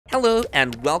Hello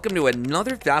and welcome to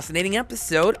another fascinating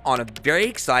episode on a very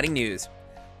exciting news.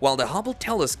 While the Hubble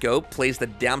telescope plays the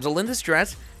damsel in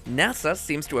distress, NASA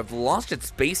seems to have lost its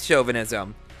space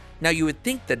chauvinism. Now you would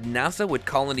think that NASA would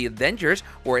call in the Avengers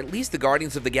or at least the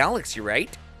Guardians of the Galaxy,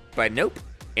 right? But nope.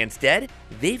 Instead,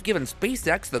 they've given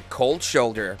SpaceX the cold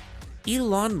shoulder.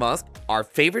 Elon Musk, our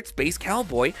favorite space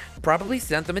cowboy, probably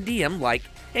sent them a DM like,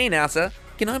 "Hey NASA,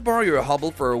 can I borrow your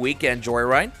Hubble for a weekend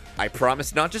joyride? I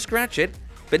promise not to scratch it."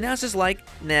 But NASA's like,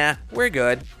 "Nah, we're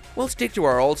good. We'll stick to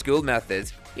our old school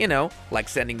methods. You know, like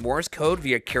sending Morse code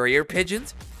via carrier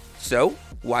pigeons." So,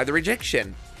 why the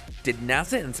rejection? Did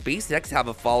NASA and SpaceX have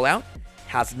a fallout?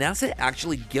 Has NASA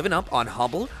actually given up on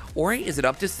Hubble, or is it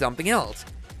up to something else?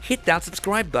 Hit that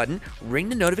subscribe button, ring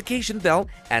the notification bell,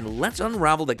 and let's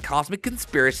unravel the cosmic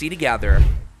conspiracy together.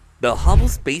 The Hubble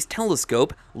Space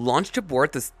Telescope, launched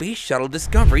aboard the Space Shuttle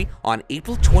Discovery on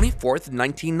April 24,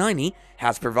 1990,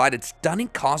 has provided stunning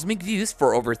cosmic views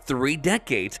for over 3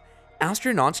 decades.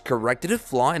 Astronauts corrected a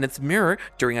flaw in its mirror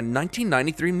during a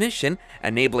 1993 mission,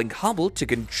 enabling Hubble to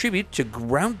contribute to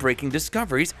groundbreaking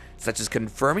discoveries such as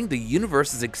confirming the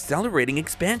universe's accelerating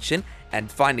expansion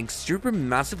and finding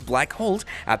supermassive black holes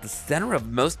at the center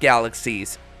of most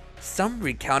galaxies. Some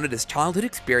recounted his childhood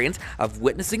experience of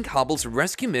witnessing Hubble's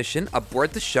rescue mission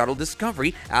aboard the Shuttle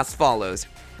Discovery as follows.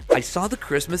 "I saw the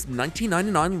Christmas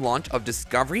 1999 launch of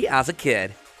Discovery as a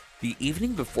kid. The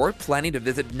evening before planning to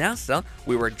visit NASA,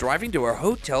 we were driving to a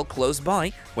hotel close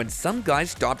by when some guy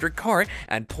stopped our car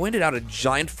and pointed out a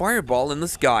giant fireball in the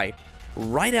sky.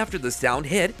 Right after the sound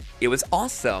hit, it was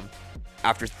awesome.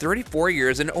 After 34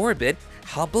 years in orbit,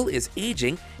 Hubble is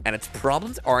aging and its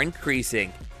problems are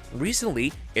increasing.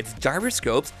 Recently, its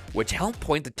gyroscopes, which help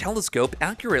point the telescope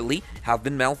accurately, have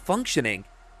been malfunctioning.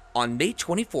 On May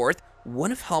 24th,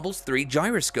 one of Hubble's 3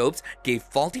 gyroscopes gave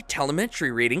faulty telemetry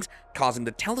readings, causing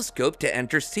the telescope to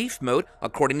enter safe mode,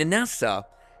 according to NASA.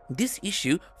 This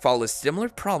issue follows similar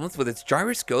problems with its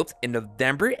gyroscopes in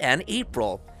November and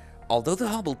April. Although the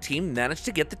Hubble team managed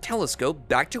to get the telescope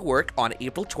back to work on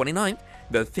April 29th,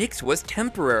 the fix was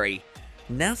temporary.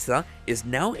 NASA is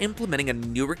now implementing a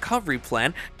new recovery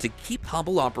plan to keep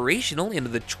Hubble operational into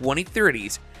the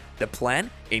 2030s. The plan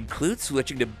includes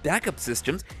switching to backup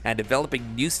systems and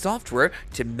developing new software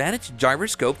to manage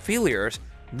gyroscope failures.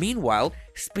 Meanwhile,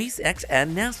 SpaceX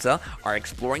and NASA are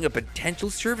exploring a potential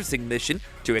servicing mission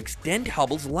to extend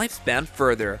Hubble's lifespan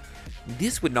further.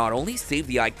 This would not only save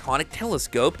the iconic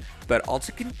telescope, but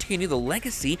also continue the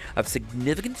legacy of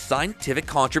significant scientific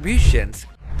contributions.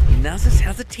 NASA's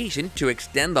hesitation to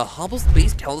extend the Hubble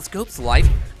Space Telescope's life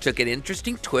took an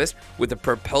interesting twist with a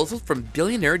proposal from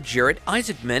billionaire Jared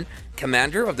Isaacman,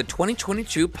 commander of the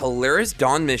 2022 Polaris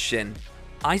Dawn mission.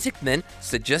 Isaacman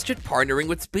suggested partnering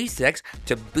with SpaceX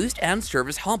to boost and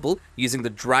service Hubble using the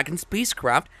Dragon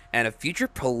spacecraft and a future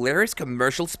Polaris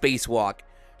commercial spacewalk.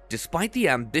 Despite the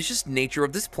ambitious nature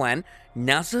of this plan,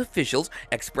 NASA officials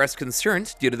expressed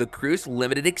concerns due to the crew's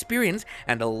limited experience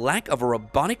and a lack of a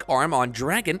robotic arm on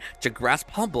Dragon to grasp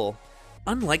Hubble.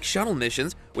 Unlike shuttle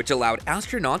missions, which allowed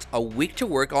astronauts a week to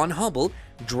work on Hubble,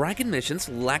 Dragon missions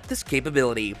lack this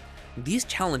capability. These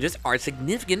challenges are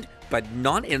significant but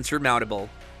not insurmountable.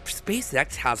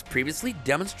 SpaceX has previously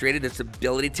demonstrated its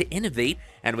ability to innovate,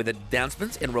 and with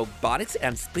advancements in robotics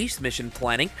and space mission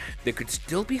planning, there could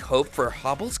still be hope for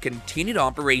Hubble's continued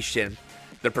operation.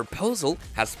 The proposal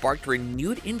has sparked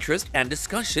renewed interest and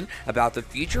discussion about the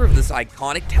future of this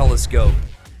iconic telescope.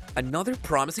 Another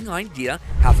promising idea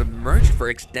has emerged for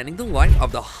extending the life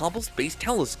of the Hubble Space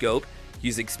Telescope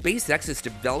using SpaceX's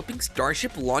developing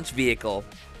Starship launch vehicle.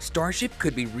 Starship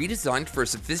could be redesigned for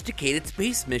sophisticated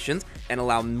space missions and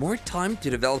allow more time to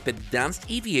develop advanced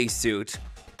EVA suits.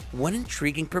 One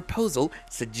intriguing proposal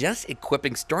suggests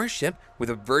equipping Starship with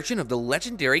a version of the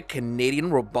legendary Canadian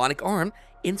robotic arm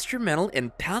instrumental in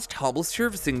past Hubble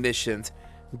servicing missions.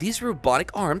 These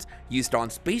robotic arms, used on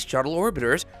space shuttle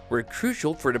orbiters, were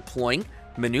crucial for deploying,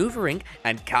 maneuvering,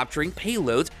 and capturing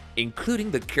payloads,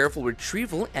 including the careful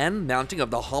retrieval and mounting of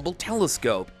the Hubble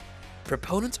telescope.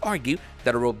 Proponents argue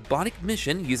that a robotic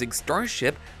mission using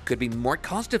Starship could be more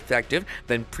cost-effective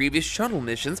than previous shuttle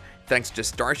missions thanks to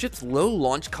Starship's low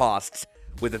launch costs.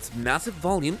 With its massive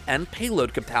volume and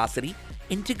payload capacity,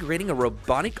 integrating a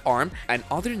robotic arm and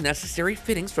other necessary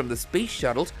fittings from the space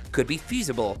shuttles could be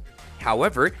feasible.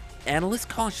 However, analysts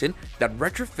caution that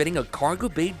retrofitting a cargo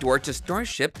bay door to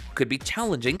Starship could be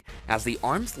challenging, as the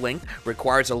arm's length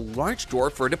requires a large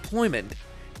door for deployment.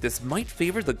 This might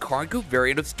favor the cargo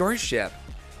variant of Starship.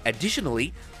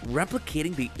 Additionally,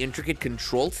 replicating the intricate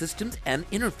control systems and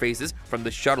interfaces from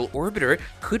the shuttle orbiter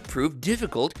could prove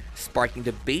difficult, sparking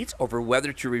debates over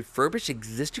whether to refurbish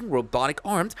existing robotic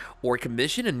arms or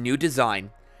commission a new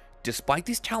design. Despite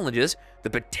these challenges,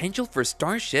 the potential for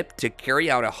Starship to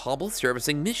carry out a Hubble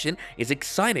servicing mission is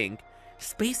exciting.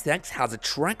 SpaceX has a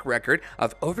track record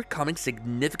of overcoming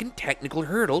significant technical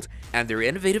hurdles, and their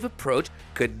innovative approach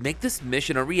could make this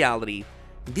mission a reality.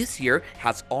 This year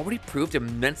has already proved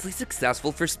immensely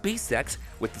successful for SpaceX,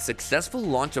 with the successful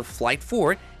launch of Flight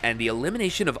 4 and the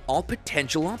elimination of all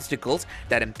potential obstacles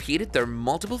that impeded their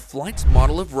multiple flights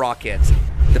model of rockets.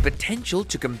 The potential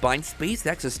to combine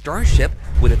SpaceX's Starship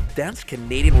with advanced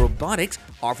Canadian robotics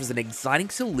offers an exciting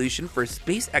solution for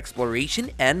space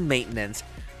exploration and maintenance.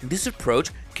 This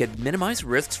approach could minimize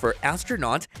risks for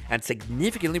astronauts and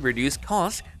significantly reduce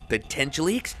costs,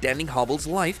 potentially extending Hubble's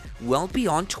life well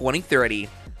beyond 2030.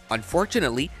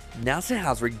 Unfortunately, NASA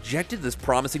has rejected this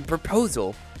promising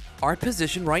proposal. Our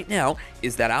position right now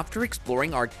is that after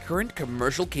exploring our current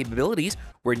commercial capabilities,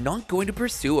 we're not going to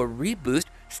pursue a reboost,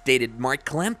 stated Mark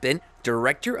Clampin,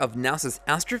 director of NASA's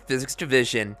Astrophysics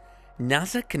Division.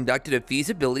 NASA conducted a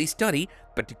feasibility study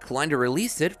but declined to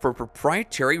release it for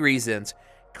proprietary reasons.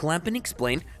 Clampin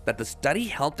explained that the study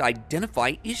helped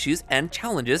identify issues and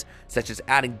challenges, such as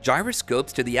adding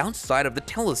gyroscopes to the outside of the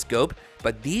telescope,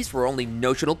 but these were only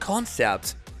notional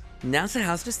concepts. NASA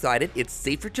has decided it's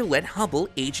safer to let Hubble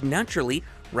age naturally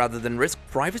rather than risk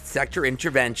private sector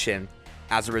intervention.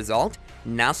 As a result,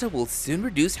 NASA will soon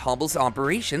reduce Hubble's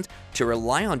operations to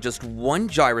rely on just one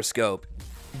gyroscope.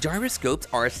 Gyroscopes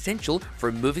are essential for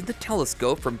moving the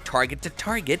telescope from target to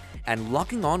target and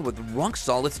locking on with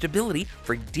rock-solid stability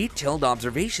for detailed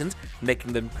observations,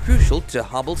 making them crucial to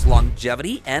Hubble's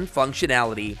longevity and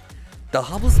functionality. The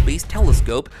Hubble Space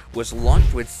Telescope was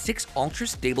launched with 6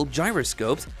 ultra-stable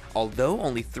gyroscopes, although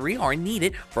only 3 are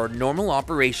needed for normal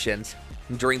operations.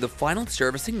 During the final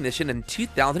servicing mission in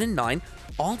 2009,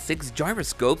 all 6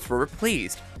 gyroscopes were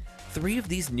replaced. 3 of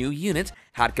these new units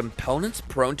had components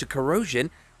prone to corrosion,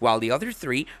 while the other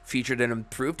 3 featured an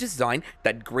improved design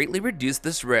that greatly reduced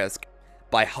this risk.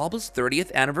 By Hubble's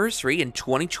 30th anniversary in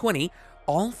 2020,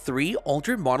 all 3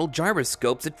 altered model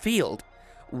gyroscopes had failed.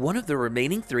 One of the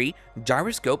remaining 3,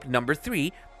 gyroscope number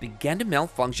 3, began to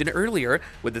malfunction earlier,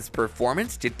 with its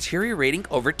performance deteriorating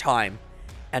over time.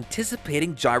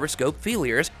 Anticipating gyroscope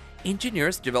failures,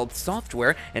 engineers developed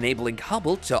software enabling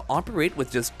Hubble to operate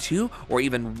with just 2 or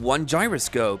even 1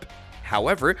 gyroscope.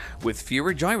 However, with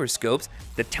fewer gyroscopes,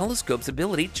 the telescope's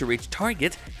ability to reach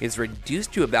targets is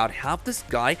reduced to about half the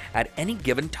sky at any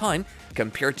given time,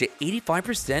 compared to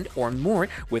 85% or more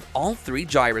with all 3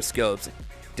 gyroscopes.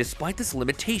 Despite this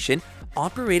limitation,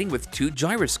 operating with 2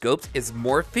 gyroscopes is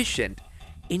more efficient.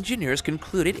 Engineers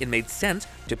concluded it made sense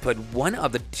to put one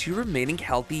of the 2 remaining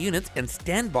healthy units in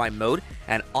standby mode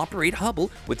and operate Hubble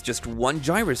with just 1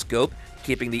 gyroscope,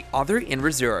 keeping the other in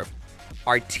reserve.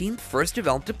 Our team first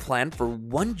developed a plan for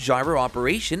 1 gyro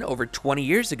operation over 20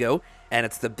 years ago, and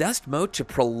it's the best mode to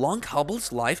prolong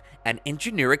Hubble's life, an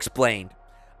engineer explained.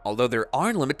 Although there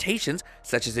are limitations,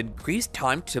 such as increased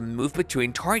time to move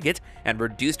between targets and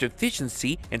reduced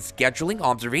efficiency in scheduling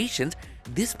observations,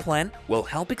 this plan will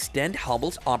help extend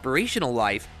Hubble's operational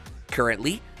life.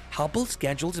 Currently, Hubble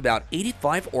schedules about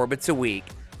 85 orbits a week.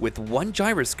 With 1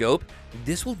 gyroscope,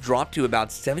 this will drop to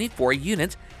about 74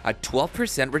 units, a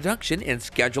 12% reduction in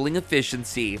scheduling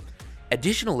efficiency.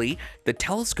 Additionally, the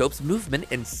telescope's movement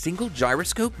in single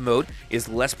gyroscope mode is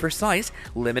less precise,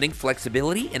 limiting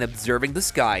flexibility in observing the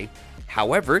sky.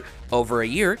 However, over a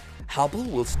year, Hubble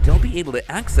will still be able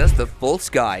to access the full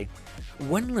sky.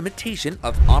 One limitation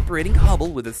of operating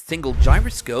Hubble with a single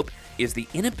gyroscope is the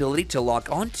inability to lock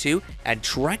onto and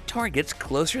track targets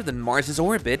closer than Mars's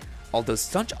orbit, although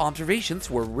such observations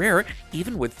were rare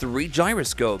even with 3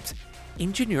 gyroscopes.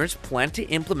 Engineers plan to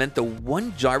implement the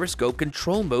 1 gyroscope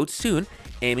control mode soon,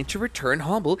 aiming to return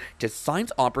Hubble to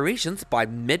science operations by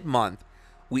mid-month.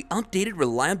 We updated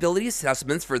reliability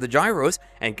assessments for the gyros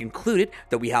and concluded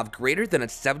that we have greater than a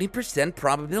 70%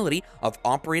 probability of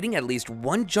operating at least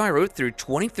 1 gyro through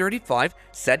 2035,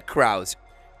 said Krause.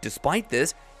 Despite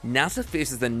this, NASA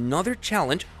faces another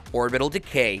challenge: orbital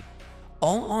decay.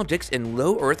 All objects in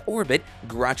low Earth orbit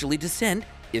gradually descend,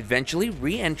 eventually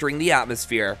re-entering the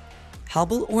atmosphere.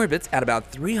 Hubble orbits at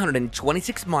about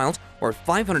 326 miles or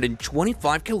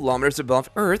 525 kilometers above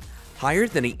Earth, higher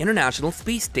than the International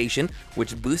Space Station,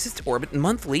 which boosts its orbit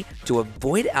monthly to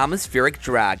avoid atmospheric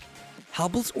drag.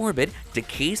 Hubble's orbit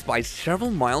decays by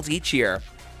several miles each year.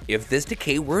 If this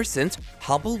decay worsens,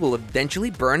 Hubble will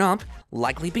eventually burn up,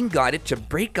 likely being guided to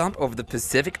break up over the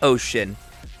Pacific Ocean.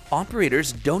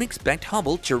 operators don't expect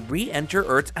Hubble to re-enter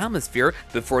Earth's atmosphere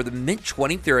before the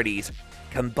mid-2030s.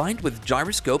 Combined with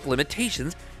gyroscope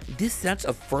limitations, this sets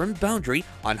a firm boundary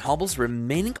on Hubble's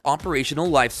remaining operational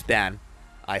lifespan.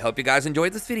 I hope you guys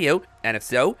enjoyed this video, and if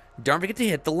so, don't forget to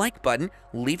hit the like button,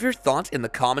 leave your thoughts in the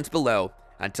comments below.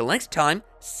 Until next time,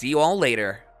 see you all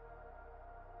later.